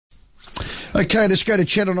Okay, let's go to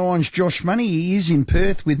Channel 9's Josh Money. He is in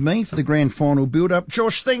Perth with me for the grand final build-up.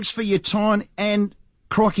 Josh, thanks for your time. And,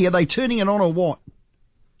 crikey, are they turning it on or what?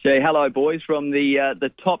 Gee, hello, boys, from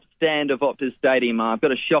the top stand of Optus Stadium. I've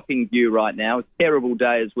got a shocking view right now. It's a terrible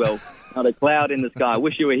day as well. Not a cloud in the sky. I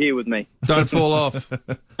wish you were here with me. Don't fall off.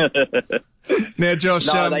 Now, Josh...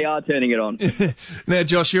 No, they are turning it on. Now,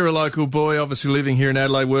 Josh, you're a local boy, obviously living here in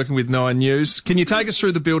Adelaide, working with Nine News. Can you take us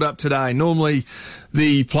through the build-up today? Normally,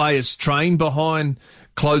 the players train behind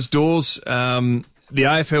closed doors. The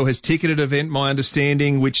AFL has ticketed event, my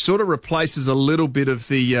understanding, which sort of replaces a little bit of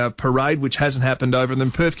the parade, which hasn't happened over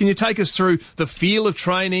in Perth. Can you take us through the feel of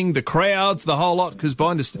training, the crowds, the whole lot? Because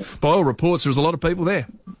by all reports, there was a lot of people there.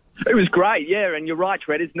 It was great, yeah, and you're right,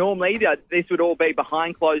 Treaders. Normally, this would all be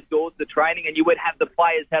behind closed doors, the training, and you would have the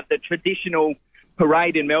players have the traditional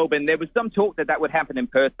parade in Melbourne. There was some talk that would happen in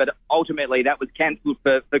Perth, but ultimately that was cancelled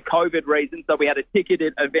for COVID reasons. So we had a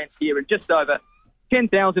ticketed event here, and just over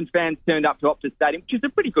 10,000 fans turned up to Optus Stadium, which is a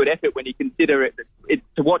pretty good effort when you consider it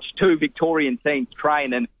to watch two Victorian teams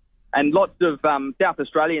train, and lots of South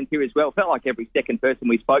Australians here as well. Felt like every second person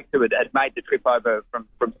we spoke to had made the trip over from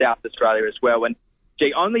South Australia as well. And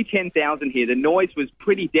gee, only 10,000 here. The noise was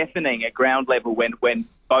pretty deafening at ground level when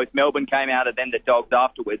both Melbourne came out and then the Dogs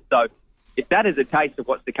afterwards. So if that is a taste of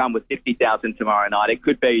what's to come with 50,000 tomorrow night, it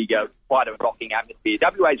could be quite a rocking atmosphere.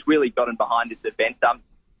 WA's really gotten behind this event.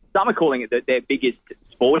 Some are calling it their biggest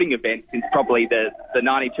sporting event since probably the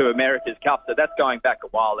 92 America's Cup, so that's going back a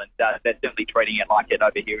while, and they're certainly treating it like it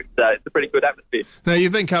over here. It's a pretty good atmosphere. Now,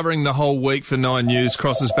 you've been covering the whole week for Nine News,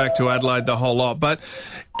 crosses back to Adelaide, the whole lot, but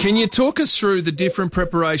can you talk us through the different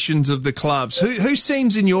preparations of the clubs? Who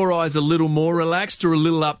seems, in your eyes, a little more relaxed or a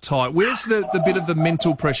little uptight? Where's the bit of the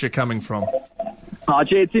mental pressure coming from? Oh,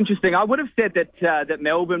 gee, it's interesting. I would have said that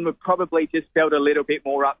Melbourne would probably just felt a little bit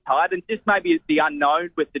more uptight, and just maybe the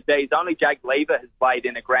unknown with the D's. Only Jake Lever has played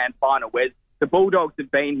in a grand final, whereas the Bulldogs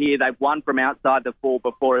have been here. They've won from outside the four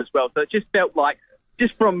before as well. So it just felt like,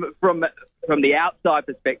 just from the outside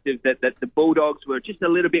perspective, that the Bulldogs were just a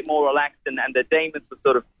little bit more relaxed, and the Demons were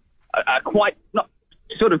sort of quite not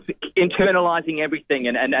sort of internalising everything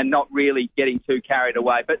and not really getting too carried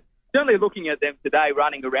away. But certainly looking at them today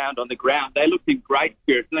running around on the ground, they looked in great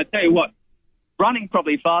spirits. And I tell you what, running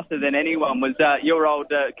probably faster than anyone was your old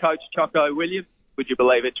coach, Choco Williams. Would you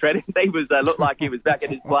believe it, Trent? He looked like he was back at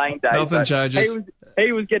his playing days. Nothing changes.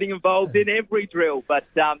 He was getting involved in every drill. But,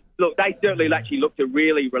 look, they certainly actually looked a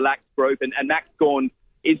really relaxed group. And Max Gawn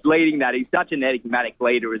is leading that. He's such an enigmatic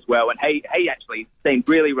leader as well. And he actually seemed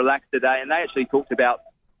really relaxed today. And they actually talked about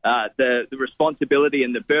the responsibility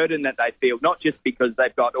and the burden that they feel, not just because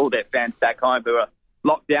they've got all their fans back home who are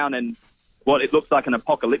locked down and what it looks like an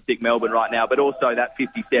apocalyptic Melbourne right now, but also that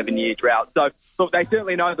 57-year drought. So, look, they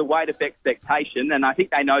certainly know the weight of expectation, and I think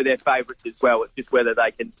they know their favourites as well. It's just whether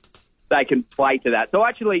they can play to that. So,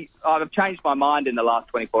 actually, I've changed my mind in the last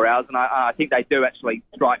 24 hours, and I think they do actually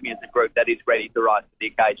strike me as a group that is ready to rise to the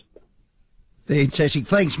occasion. Fantastic.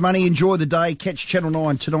 Thanks, Money. Enjoy the day. Catch Channel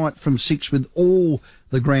 9 tonight from 6 with all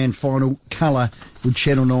the grand final colour with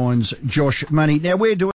Channel 9's Josh Money. Now, we're doing